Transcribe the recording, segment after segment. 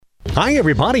Hi,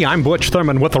 everybody. I'm Butch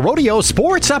Thurman with the Rodeo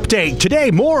Sports Update. Today,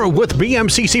 more with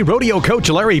BMCC Rodeo coach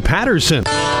Larry Patterson.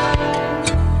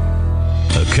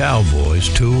 The cowboy's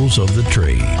tools of the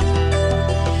trade.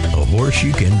 A horse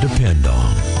you can depend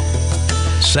on.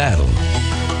 Saddle.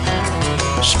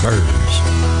 Spurs.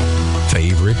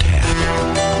 Favorite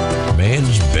hat.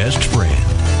 Man's best friend.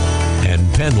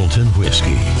 And Pendleton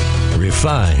whiskey.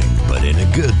 Refined, but in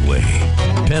a good way.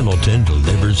 Pendleton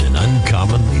delivers an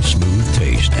uncommonly smooth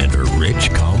taste and a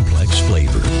rich, complex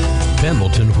flavor.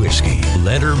 Pendleton whiskey.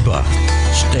 Let her buck.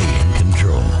 Stay in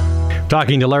control.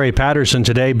 Talking to Larry Patterson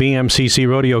today, BMCC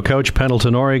Rodeo coach,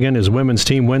 Pendleton, Oregon. His women's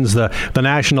team wins the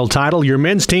national title. Your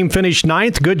men's team finished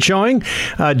 9th. Good showing.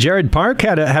 Jared Park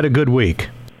had a good week.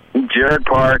 Jared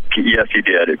Park, yes, he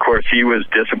did. Of course, he was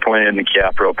disappointed in the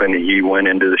calf rope, and he went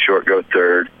into the short go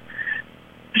third.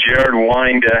 Jared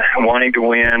wanting to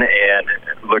win, and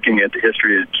looking at the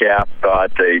history of the calf,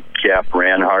 thought the calf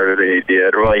ran harder than he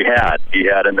did. Well, he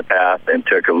had in the past, and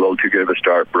took a little too good of a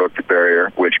start, broke the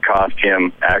barrier, which cost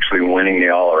him actually winning the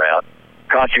all-around.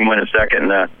 Cost him winning second in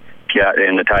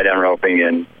the tie-down roping,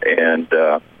 and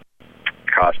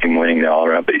cost him winning the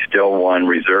all-around. But he still won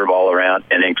reserve all-around,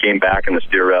 and then came back in the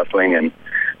steer wrestling and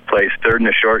placed third in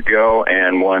the short go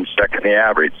and won second in the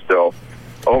average. So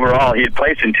overall, he had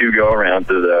placed in 2 go-arounds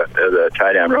of the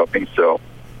tie-down roping, so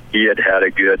he had a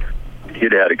good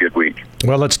week.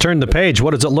 Well, let's turn the page.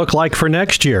 What does it look like for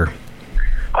next year?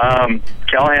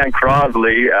 Callahan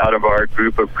Crosley, out of our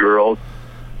group of girls,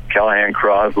 Callahan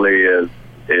Crosley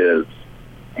is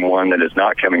one that is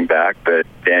not coming back, but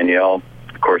Danielle,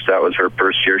 of course, that was her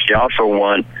first year. She also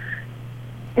won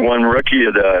Rookie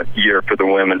of the Year for the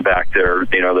women back there,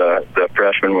 the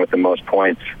freshman with the most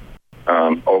points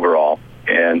overall.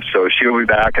 And so she'll be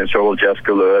back, and so will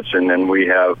Jessica Lewis, and then we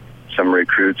have some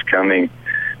recruits coming.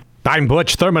 I'm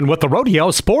Butch Thurman with the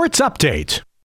Rodeo Sports Update.